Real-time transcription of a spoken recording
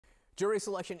Jury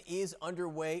selection is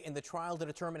underway in the trial to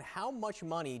determine how much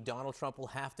money Donald Trump will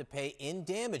have to pay in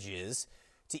damages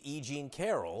to E. Jean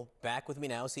Carroll. Back with me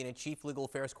now, CNN Chief Legal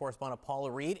Affairs Correspondent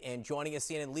Paula Reed, and joining us,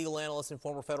 CNN legal analyst and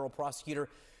former federal prosecutor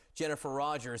Jennifer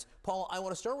Rogers. Paula, I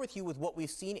want to start with you with what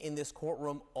we've seen in this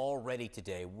courtroom already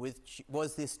today, which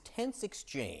was this tense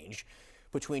exchange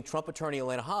between Trump attorney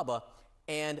Alina Habba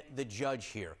and the judge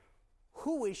here.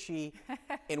 Who is she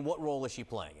and what role is she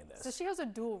playing in this? So she has a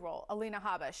dual role, Alina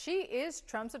Habba. She is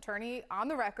Trump's attorney on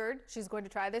the record. She's going to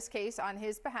try this case on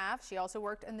his behalf. She also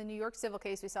worked in the New York civil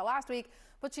case we saw last week,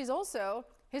 but she's also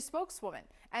his spokeswoman.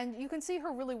 And you can see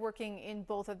her really working in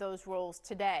both of those roles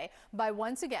today by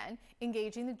once again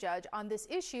engaging the judge on this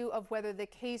issue of whether the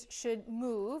case should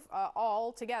move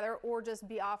all together or just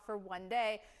be off for one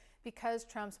day, because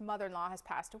Trump's mother-in-law has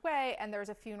passed away and there's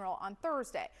a funeral on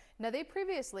Thursday. Now, they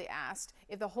previously asked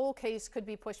if the whole case could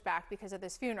be pushed back because of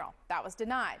this funeral. That was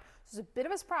denied. So it's a bit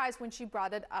of a surprise when she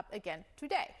brought it up again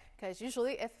today, because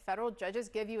usually if federal judges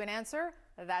give you an answer,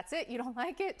 that's it. You don't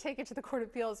like it, take it to the Court of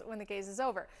Appeals when the case is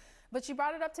over. But she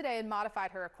brought it up today and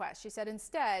modified her request. She said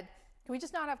instead, can we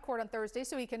just not have court on Thursday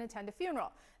so he can attend a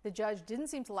funeral? The judge didn't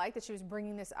seem to like that she was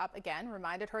bringing this up again,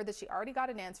 reminded her that she already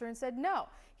got an answer and said no,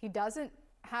 he doesn't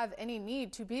have any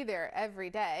need to be there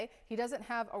every day. He doesn't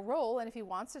have a role, and if he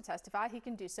wants to testify, he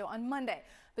can do so on Monday.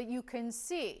 But you can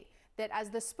see that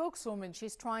as the spokeswoman,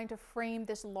 she's trying to frame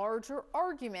this larger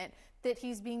argument that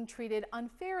he's being treated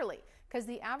unfairly, because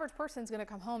the average person is going to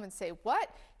come home and say,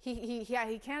 what? He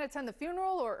can't attend the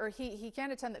funeral, or he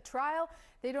can't attend the trial.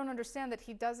 They don't understand that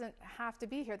he doesn't have to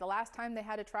be here. The last time they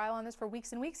had a trial on this for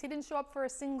weeks and weeks, he didn't show up for a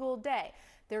single day.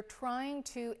 They're trying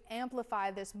to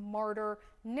amplify this martyr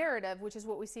narrative, which is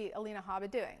what we see Alina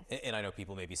Habba doing. And I know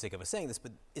people may be sick of us saying this,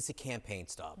 but it's a campaign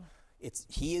stop.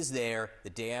 He is there the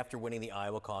day after winning the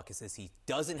Iowa caucuses. He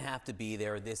doesn't have to be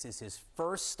there. This is his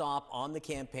first stop on the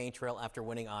campaign trail after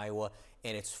winning Iowa,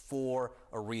 and it's for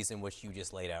a reason which you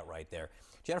just laid out right there.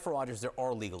 Jennifer Rogers, there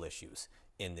are legal issues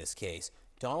in this case.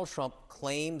 Donald Trump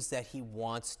claims that he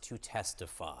wants to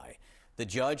testify. The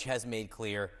judge has made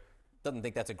clear doesn't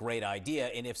think that's a great idea,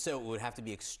 and if so, it would have to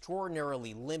be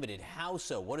extraordinarily limited. How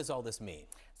so? What does all this mean?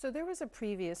 So there was a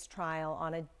previous trial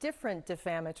on a different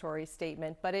defamatory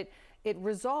statement, but it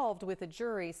resolved with a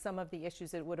jury some of the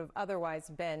issues that would have otherwise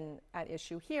been at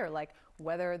issue here, like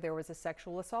whether there was a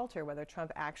sexual assault here, whether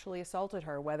Trump actually assaulted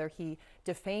her, whether he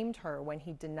defamed her when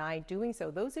he denied doing so.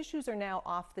 Those issues are now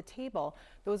off the table.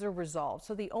 Those are resolved.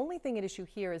 So the only thing at issue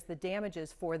here is the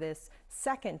damages for this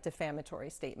second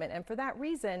defamatory statement. And for that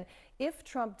reason, if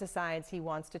Trump decides he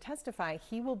wants to testify,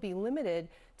 he will be limited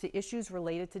to issues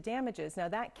related to damages. Now,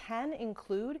 that can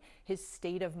include his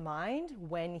state of mind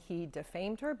when he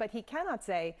defamed her, but he cannot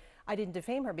say, I didn't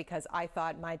defame her because I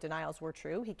thought my denials were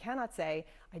true. He cannot say,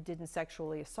 I didn't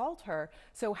sexually assault her.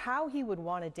 So how he would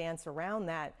want to dance around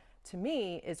that, to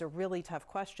me, is a really tough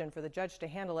question for the judge to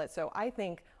handle it. So I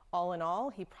think all in all,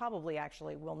 he probably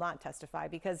actually will not testify,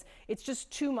 because it's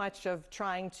just too much of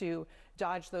trying to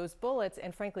dodge those bullets.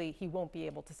 And frankly, he won't be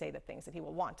able to say the things that he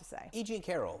will want to say. E. Jean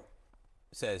Carroll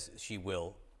says she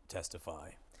will testify.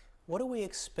 What do we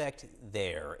expect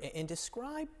there? And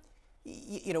describe,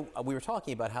 you know, we were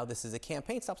talking about how this is a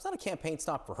campaign stop. It's not a campaign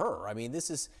stop for her. I mean, this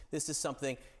is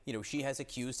something, you know, she has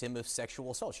accused him of sexual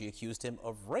assault. She accused him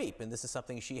of rape, and this is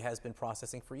something she has been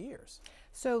processing for years.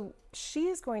 So she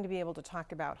is going to be able to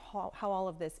talk about how all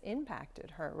of this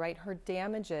impacted her, right? Her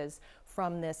damages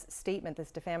from this statement,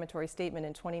 this defamatory statement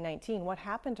in 2019, what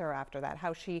happened to her after that,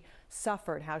 how she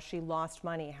suffered, how she lost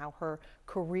money, how her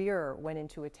career went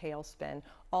into a tailspin,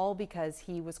 all because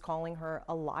he was calling her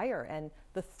a liar, and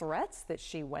the threats that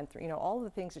she went through, you know, all of the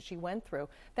things that she went through.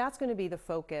 That's going to be the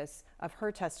focus of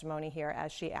her testimony here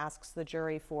as she asks the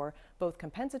jury for both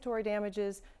compensatory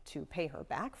damages to pay her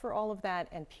back for all of that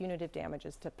and punitive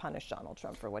damages to punish Donald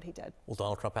Trump for what he did. Will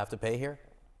Donald Trump have to pay here?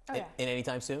 Oh, yeah. In any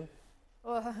time soon?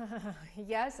 Well,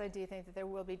 yes, I do think that there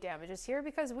will be damages here,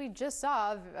 because we just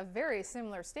saw a very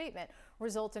similar statement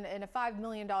result in a $5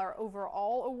 million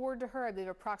overall award to her. I believe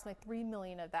approximately $3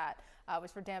 million of that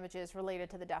was for damages related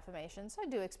to the defamation. So I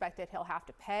do expect that he'll have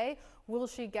to pay. Will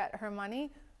she get her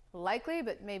money? Likely,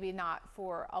 but maybe not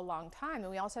for a long time.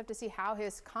 And we also have to see how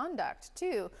his conduct,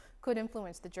 too, could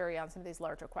influence the jury on some of these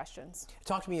larger questions.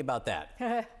 Talk to me about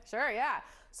that. Sure, yeah.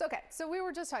 So, okay, so we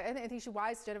were just talking, I think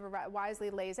Jennifer wisely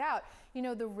lays out, you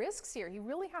know, the risks here. He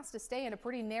really has to stay in a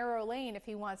pretty narrow lane if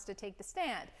he wants to take the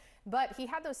stand. But he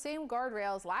had those same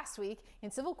guardrails last week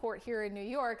in civil court here in New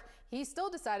York. He still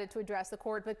decided to address the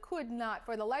court, but could not,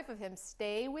 for the life of him,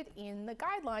 stay within the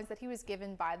guidelines that he was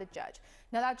given by the judge.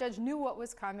 Now, that judge knew what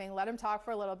was coming, let him talk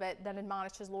for a little bit, then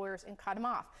admonished his lawyers and cut him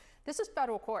off. This is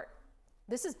federal court.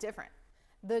 This is different.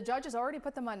 The judge has already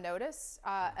put them on notice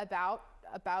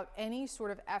about any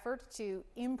sort of effort to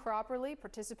improperly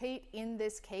participate in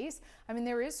this case. I mean,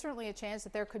 there is certainly a chance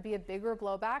that there could be a bigger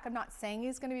blowback. I'm not saying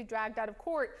he's going to be dragged out of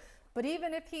court, but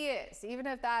even if he is, even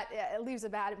if that leaves a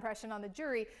bad impression on the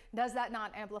jury, does that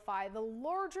not amplify the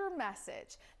larger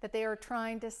message that they are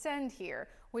trying to send here,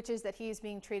 which is that he's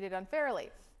being treated unfairly?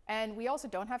 And we also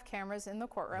don't have cameras in the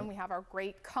courtroom. We have our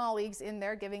great colleagues in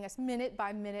there giving us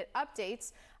minute-by-minute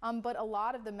updates, but a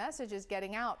lot of the message is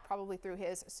getting out probably through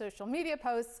his social media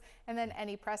posts and then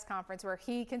any press conference where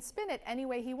he can spin it any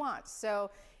way he wants.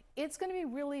 So it's going to be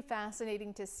really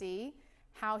fascinating to see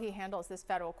how he handles this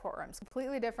federal courtroom. It's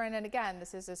completely different, and again,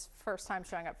 this is his first time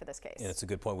showing up for this case. And it's a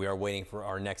good point. We are waiting for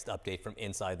our next update from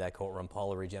inside that courtroom.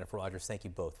 Paula Reed, Jennifer Rogers, thank you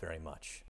both very much.